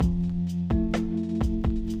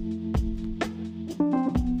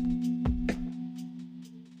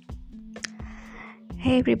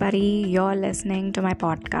Hey everybody, you're listening to my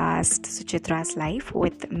podcast Suchitra's Life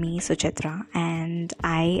with me Suchitra, and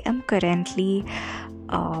I am currently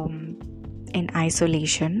in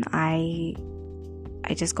isolation. I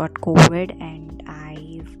just got COVID and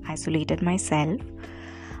I've isolated myself.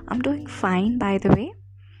 I'm doing fine, by the way,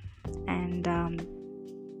 and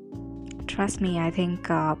trust me, I think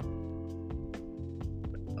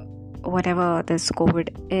whatever this COVID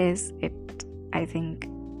is, I think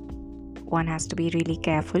one has to be really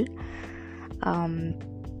careful.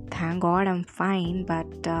 Thank God I'm fine,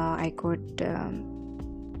 but I could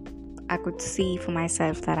see for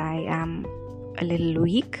myself that I am a little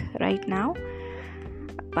weak right now.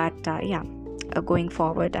 But going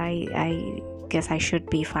forward, I guess I should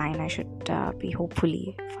be fine. I should be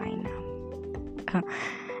hopefully fine now.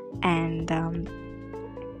 And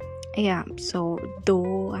so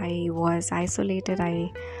though I was isolated,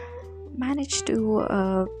 I managed to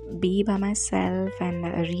be by myself and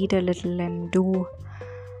read a little and do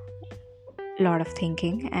a lot of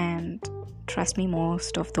thinking, and trust me,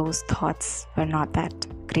 most of those thoughts were not that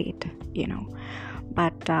great,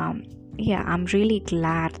 but I'm really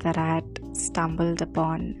glad that I had stumbled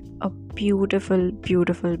upon a beautiful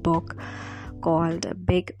book called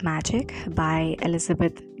Big Magic by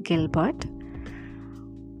Elizabeth Gilbert.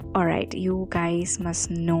 Alright, you guys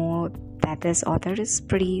must know that this author is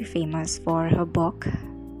pretty famous for her book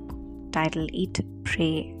titled Eat,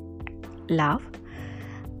 Pray, Love.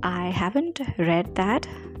 I haven't read that,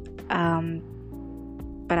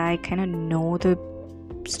 but I kind of know the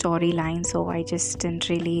storyline, so I just didn't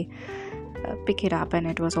really pick it up. And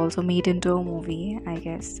it was also made into a movie, I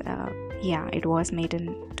guess. It was made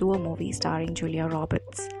into a movie starring Julia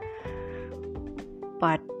Roberts.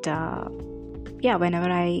 But whenever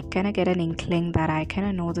I kind of get an inkling that I kind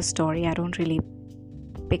of know the story, I don't really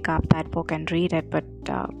pick up that book and read it. But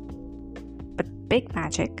Big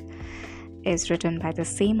Magic is written by the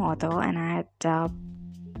same author, and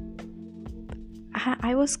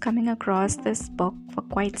I was coming across this book for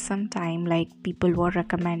quite some time. Like, people were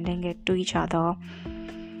recommending it to each other.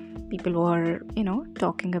 People were,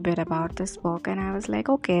 talking a bit about this book, and I was like,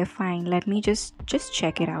 okay, fine, let me just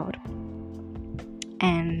check it out.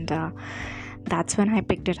 And that's when I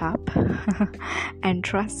picked it up. And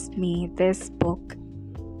trust me, this book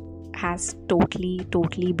has totally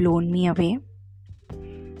blown me away.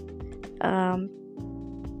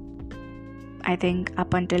 I think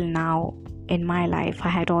up until now in my life, I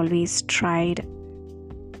had always tried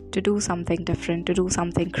to do something different, to do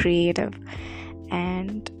something creative.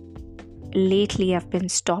 And lately I've been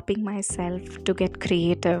stopping myself to get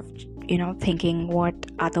creative, thinking what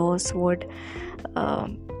others would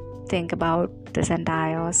think about this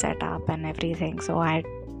entire setup and everything. So I'd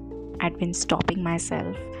been stopping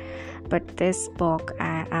myself. But this book,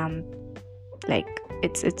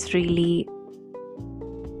 it's really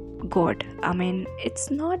good. I mean,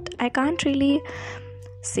 I can't really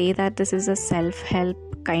say that this is a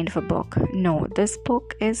self-help kind of a book. No, this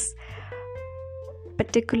book is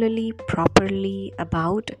particularly properly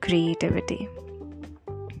about creativity.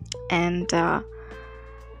 And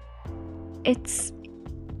it's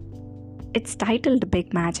titled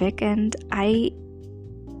Big Magic, and I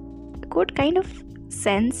could kind of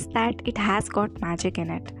sense that it has got magic in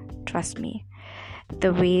it. Trust me.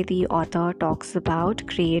 The way the author talks about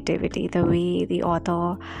creativity, the way the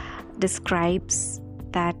author describes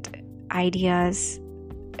that ideas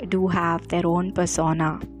do have their own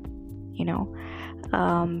persona,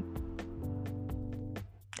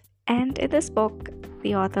 and in this book,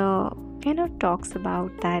 the author talks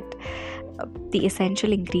about that the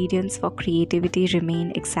essential ingredients for creativity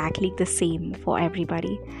remain exactly the same for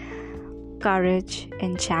everybody. Courage,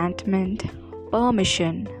 enchantment,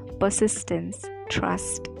 permission, persistence,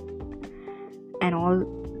 trust, and all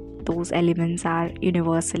those elements are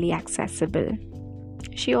universally accessible.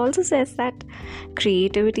 She also says that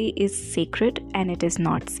creativity is sacred and it is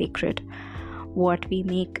not sacred. What we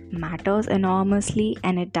make matters enormously,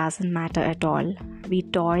 and it doesn't matter at all. We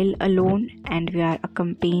toil alone and we are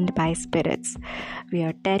accompanied by spirits. We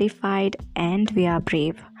are terrified and we are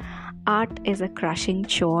brave. Art is a crushing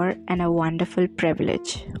chore and a wonderful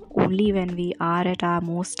privilege. Only when we are at our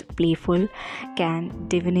most playful can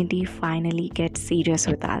divinity finally get serious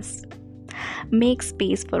with us. Make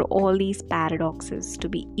space for all these paradoxes to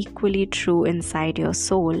be equally true inside your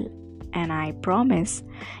soul, and I promise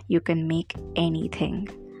you can make anything,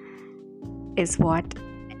 is what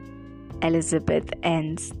Elizabeth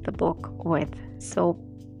ends the book with. So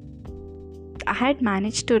I had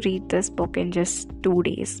managed to read this book in just 2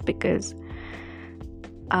 days because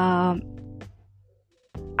I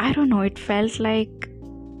don't know, it felt like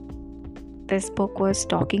this book was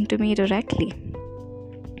talking to me directly.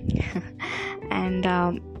 And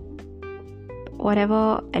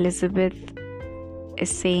whatever Elizabeth is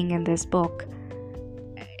saying in this book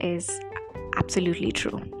is absolutely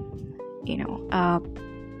true.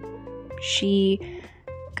 She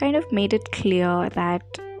kind of made it clear that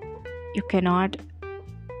you cannot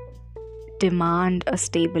demand a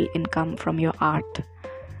stable income from your art.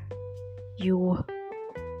 You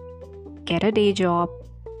get a day job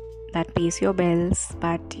that pays your bills,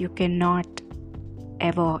 but you cannot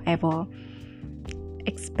ever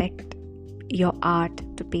expect your art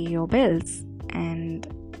to pay your bills, and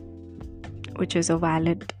which is a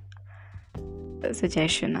valid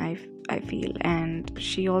suggestion, I feel. And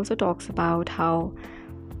she also talks about how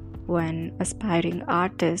when aspiring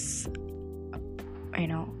artists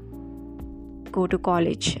go to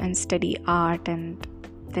college and study art and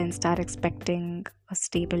then start expecting a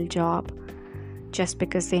stable job just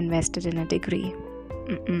because they invested in a degree,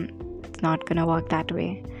 it's not gonna work that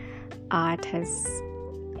way. Art has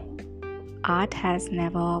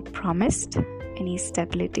never promised any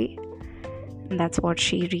stability, and that's what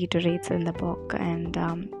she reiterates in the book. And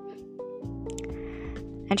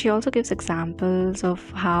she also gives examples of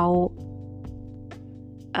how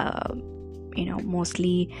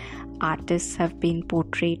mostly artists have been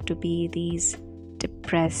portrayed to be these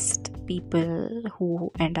depressed people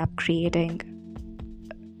who end up creating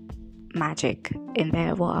magic in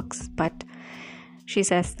their works. But she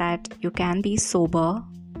says that you can be sober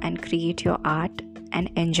and create your art and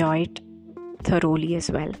enjoy it thoroughly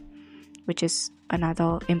as well, which is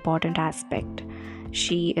another important aspect.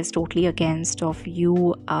 She is totally against of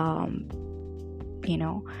you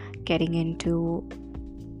getting into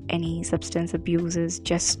any substance abuses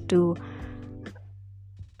just to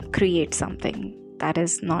create something. That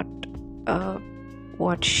is not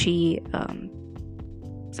what she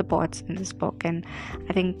supports in this book. And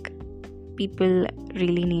I think people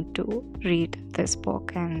really need to read this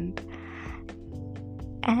book. And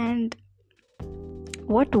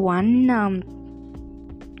what one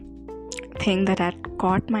thing that had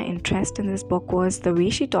caught my interest in this book was the way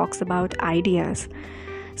she talks about ideas,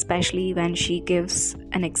 especially when she gives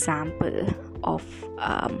an example of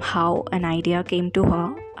how an idea came to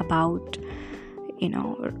her about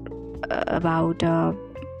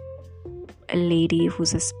a lady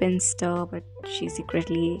who's a spinster, but she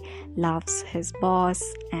secretly loves his boss,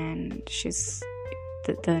 and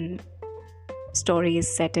the story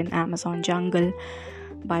is set in Amazon jungle.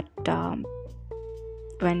 But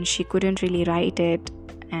when she couldn't really write it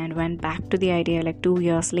and went back to the idea, like 2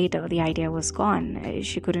 years later, the idea was gone.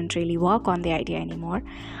 She couldn't really work on the idea anymore.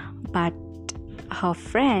 But her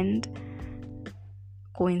friend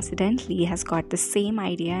coincidentally has got the same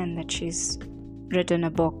idea, and that she's written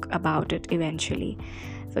a book about it eventually.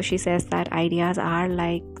 So she says that ideas are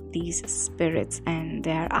like these spirits, and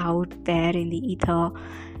they're out there in the ether,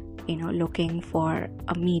 looking for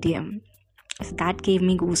a medium. So that gave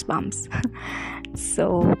me goosebumps.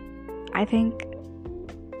 So I think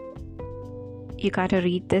you gotta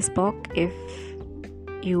read this book if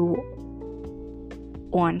you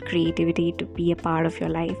want creativity to be a part of your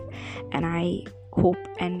life. And I hope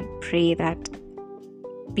and pray that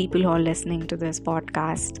people who are listening to this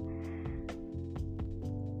podcast,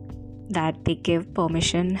 that they give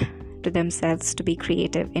permission to themselves to be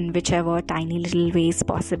creative in whichever tiny little ways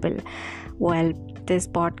possible. Well, this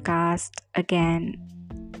podcast again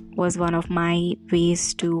was one of my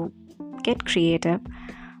ways to get creative.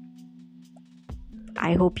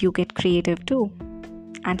 I hope you get creative too.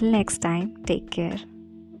 Until next time, take care.